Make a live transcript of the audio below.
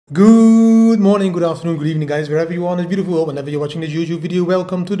Good morning, good afternoon, good evening, guys, wherever you are in this beautiful world, whenever you're watching this YouTube video.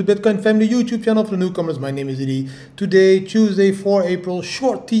 Welcome to the Bitcoin Family YouTube channel. For the newcomers, my name is Idi. Today, Tuesday, 4 April,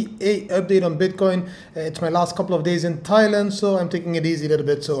 short TA update on Bitcoin. It's my last couple of days in Thailand, so I'm taking it easy a little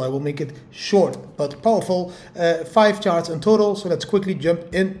bit, so I will make it short but powerful. 5 charts in total, so let's quickly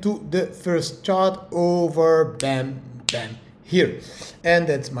jump into the first chart over, bam, bam, here, and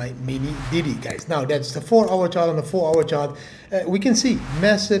that's my mini Diddy, guys. Now that's the 4-hour chart. On the 4-hour chart, we can see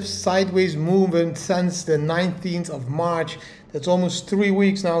massive sideways movement since the 19th of March. That's almost 3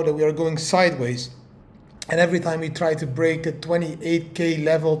 weeks now that we are going sideways, and every time we try to break the 28k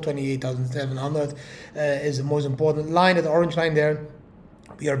level, 28,700 is the most important line, that orange line there.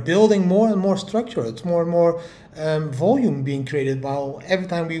 We are building more and more structure. It's more and more volume being created, while every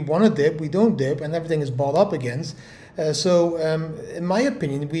time we want to dip, we don't dip, and everything is bought up against. So in my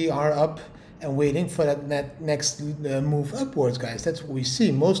opinion, we are up and waiting for that next move upwards, guys. That's what we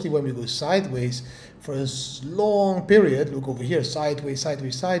see mostly when we go sideways for a long period. Look over here, sideways,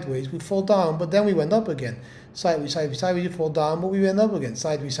 sideways, sideways. We fall down, but then we went up again. Sideways, sideways, sideways, you fall down, but we went up again.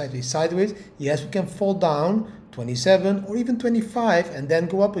 Sideways, sideways, sideways. Yes, we can fall down 27 or even 25 and then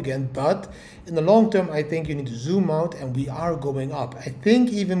go up again, but in the long term I think you need to zoom out, and we are going up. I think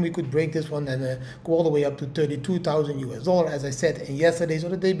even we could break this one and go all the way up to 32,000 US dollar, as I said in yesterday's or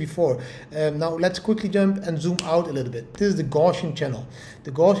the day before. Now let's quickly jump and zoom out a little bit. This is the Gaussian channel.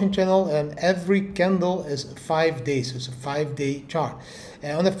 The Gaussian channel, every candle is 5 days, so it's a 5-day chart.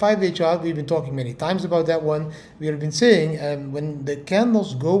 On the 5-day chart, we've been talking many times about that one. We have been saying when the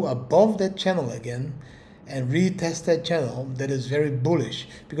candles go above that channel again and retest that channel, that is very bullish.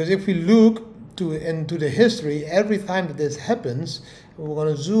 Because if we look into the history, every time that this happens, we're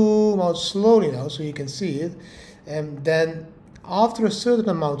going to zoom out slowly now so you can see it, and then after a certain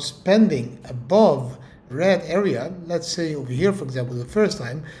amount spending above red area, let's say over here for example, the first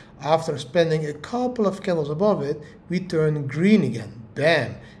time, after spending a couple of candles above it, we turn green again,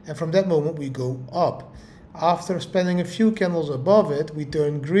 bam, and from that moment we go up. After spending a few candles above it, we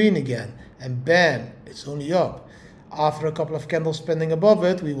turn green again, and bam, it's only up. After a couple of candles spending above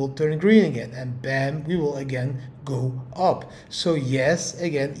it, we will turn green again, and bam, we will again go up. So yes,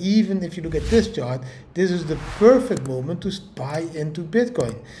 again, even if you look at this chart, this is the perfect moment to buy into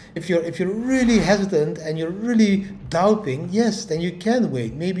Bitcoin. If you're really hesitant and you're really doubting, yes, then you can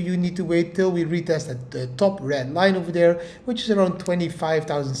wait. Maybe you need to wait till we retest at the top red line over there, which is around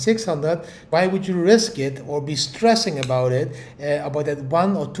 25,600. Why would you risk it or be stressing about it, about that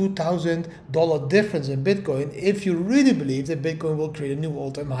 $1,000 or $2,000 difference in Bitcoin, if you really believe that Bitcoin will create a new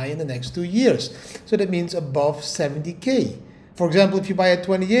all-time high in the next 2 years? So that means above 70k. For example, if you buy at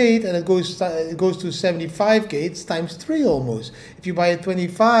 28 and it goes to 75k, it's times 3 almost. If you buy at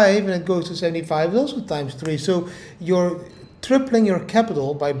 25 and it goes to 75, it's also times 3. So you're tripling your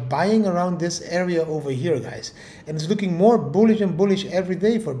capital by buying around this area over here, guys. And it's looking more bullish and bullish every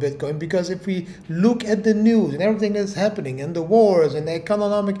day for Bitcoin, because if we look at the news and everything that's happening, and the wars and the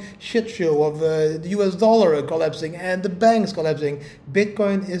economic shit show of the US dollar collapsing and the banks collapsing,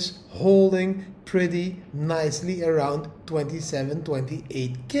 Bitcoin is holding pretty nicely around 27,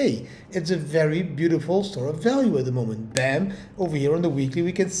 28k. It's a very beautiful store of value at the moment. Bam, over here on the weekly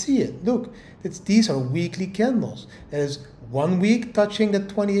we can see it. Look, these are weekly candles. There's 1 week touching the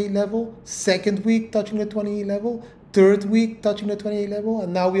 28 level, 2nd week touching the 28 level, 3rd week touching the 28 level,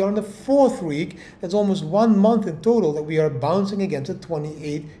 and now we are on the 4th week. That's almost 1 month in total that we are bouncing against the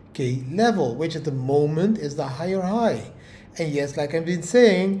 28k level, which at the moment is the higher high. And yes, like I've been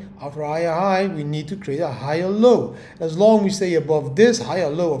saying, after a higher high, we need to create a higher low. As long as we stay above this higher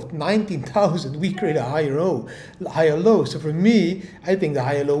low of 19,000, we create a higher low. So for me, I think the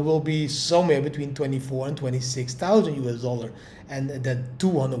higher low will be somewhere between 24 and 26,000 US dollar. And that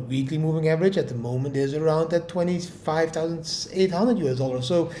 200 weekly moving average at the moment is around that 25,800 US dollar.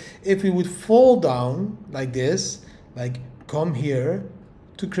 So if we would fall down like this, like come here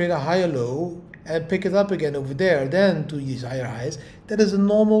to create a higher low, and pick it up again over there, then to these higher highs, that is a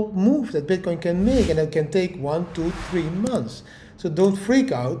normal move that Bitcoin can make, and it can take 1, 2, 3 months. So don't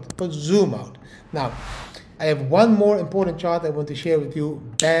freak out, but zoom out. Now, I have one more important chart I want to share with you.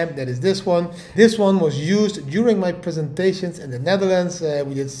 Bam, that is this one. This one was used during my presentations in the Netherlands.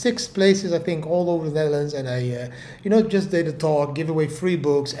 We did 6 places, I think, all over the Netherlands, and I, just did a talk, give away free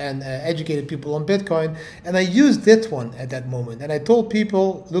books, and educated people on Bitcoin. And I used this one at that moment, and I told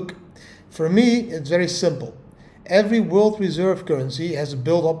people, look, for me, it's very simple. Every world reserve currency has a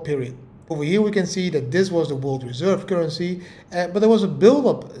build-up period. Over here we can see that this was the world reserve currency, but there was a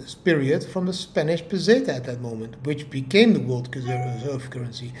build-up period from the Spanish peseta at that moment, which became the world reserve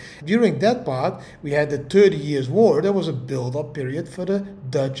currency. During that part, we had the 30 Years' War. There was a build-up period for the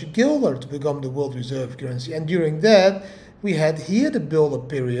Dutch guilder to become the world reserve currency, and during that, we had here the build-up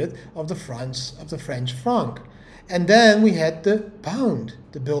period of the French franc. And then we had the pound,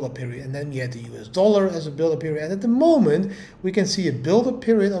 the build-up period. And then we had the US dollar as a build-up period. And at the moment, we can see a build-up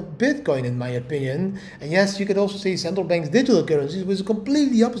period of Bitcoin, in my opinion. And yes, you could also say central banks' digital currencies, which is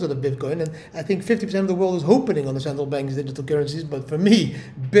completely opposite of Bitcoin. And I think 50% of the world is hoping on the central banks' digital currencies. But for me,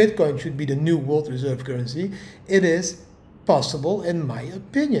 Bitcoin should be the new world reserve currency. It is possible, in my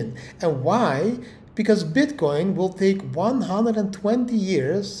opinion. And why? Because Bitcoin will take 120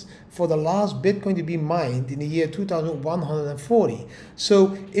 years for the last Bitcoin to be mined in the year 2140.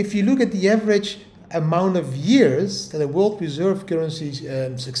 So if you look at the average amount of years that a world reserve currency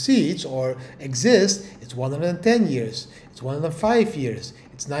succeeds or exists, it's 110 years, it's 105 years,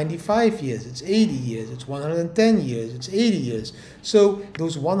 it's 95 years, it's 80 years, it's 110 years, it's 80 years. So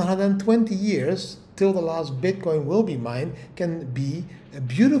those 120 years till the last Bitcoin will be mined can be a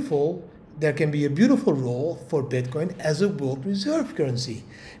beautiful there can be a beautiful role for Bitcoin as a world reserve currency.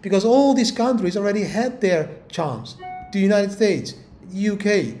 Because all these countries already had their chance. The United States, the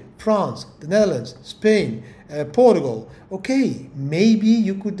UK, France, the Netherlands, Spain, Portugal. Okay, maybe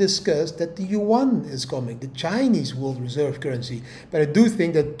you could discuss that the yuan is coming, the Chinese world reserve currency. But I do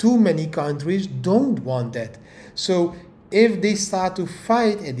think that too many countries don't want that. So if they start to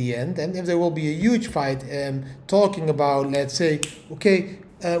fight at the end, and if there will be a huge fight talking about, let's say, okay,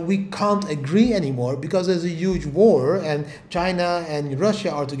 we can't agree anymore because there's a huge war and China and Russia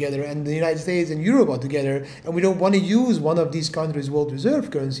are together and the United States and Europe are together and we don't want to use one of these countries' world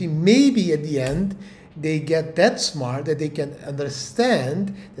reserve currency. Maybe at the end they get that smart that they can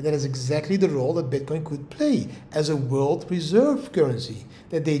understand that that is exactly the role that Bitcoin could play as a world reserve currency,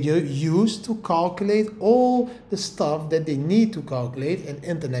 that they use to calculate all the stuff that they need to calculate in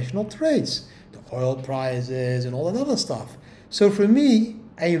international trades, the oil prices and all that other stuff. So for me,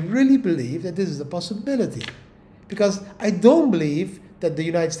 I really believe that this is a possibility, because I don't believe that the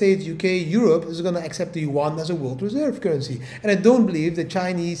United States, UK, Europe is going to accept the yuan as a world reserve currency. And I don't believe the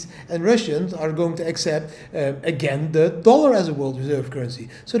Chinese and Russians are going to accept, again, the dollar as a world reserve currency.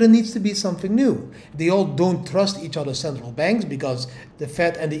 So there needs to be something new. They all don't trust each other's central banks because the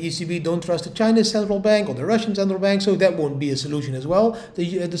Fed and the ECB don't trust the Chinese central bank or the Russian central bank, so that won't be a solution as well,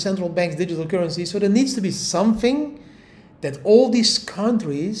 the central bank's digital currency. So there needs to be something that all these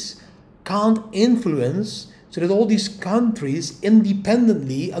countries can't influence, so that all these countries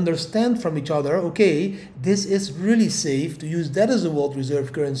independently understand from each other, okay, this is really safe to use that as a world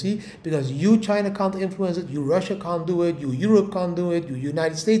reserve currency because you, China, can't influence it, you, Russia, can't do it, you, Europe, can't do it, you,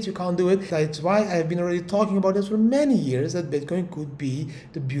 United States, you can't do it. That's why I've been already talking about this for many years, that Bitcoin could be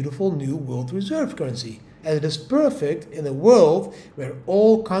the beautiful new world reserve currency. And it is perfect in a world where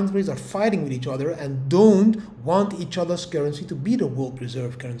all countries are fighting with each other and don't want each other's currency to be the world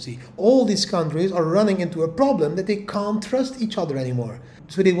reserve currency. All these countries are running into a problem that they can't trust each other anymore.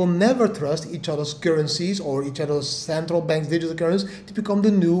 So they will never trust each other's currencies or each other's central bank's digital currencies to become the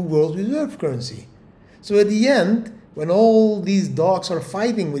new world reserve currency. So at the end, when all these dogs are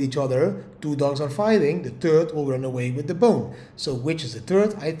fighting with each other, two dogs are fighting, the third will run away with the bone. So which is the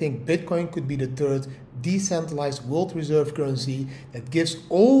third? I think Bitcoin could be the third decentralized world reserve currency that gives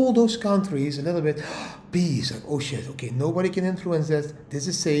all those countries a little bit peace. Like, oh shit, okay, nobody can influence this. This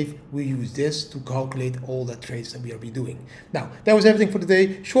is safe. We use this to calculate all the trades that we are doing. Now, that was everything for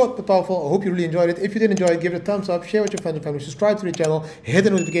today. Short but powerful. I hope you really enjoyed it. If you did enjoy it, give it a thumbs up, share with your friends and family, subscribe to the channel, hit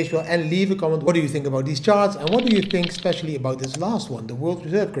the notification bell, and leave a comment. What do you think about these charts? And what do you think especially about this last one, the world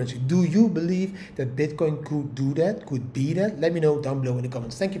reserve currency? Do you believe that Bitcoin could do that, could be that? Let me know down below in the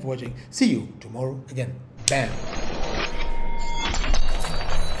comments. Thank you for watching. See you tomorrow again. Bam.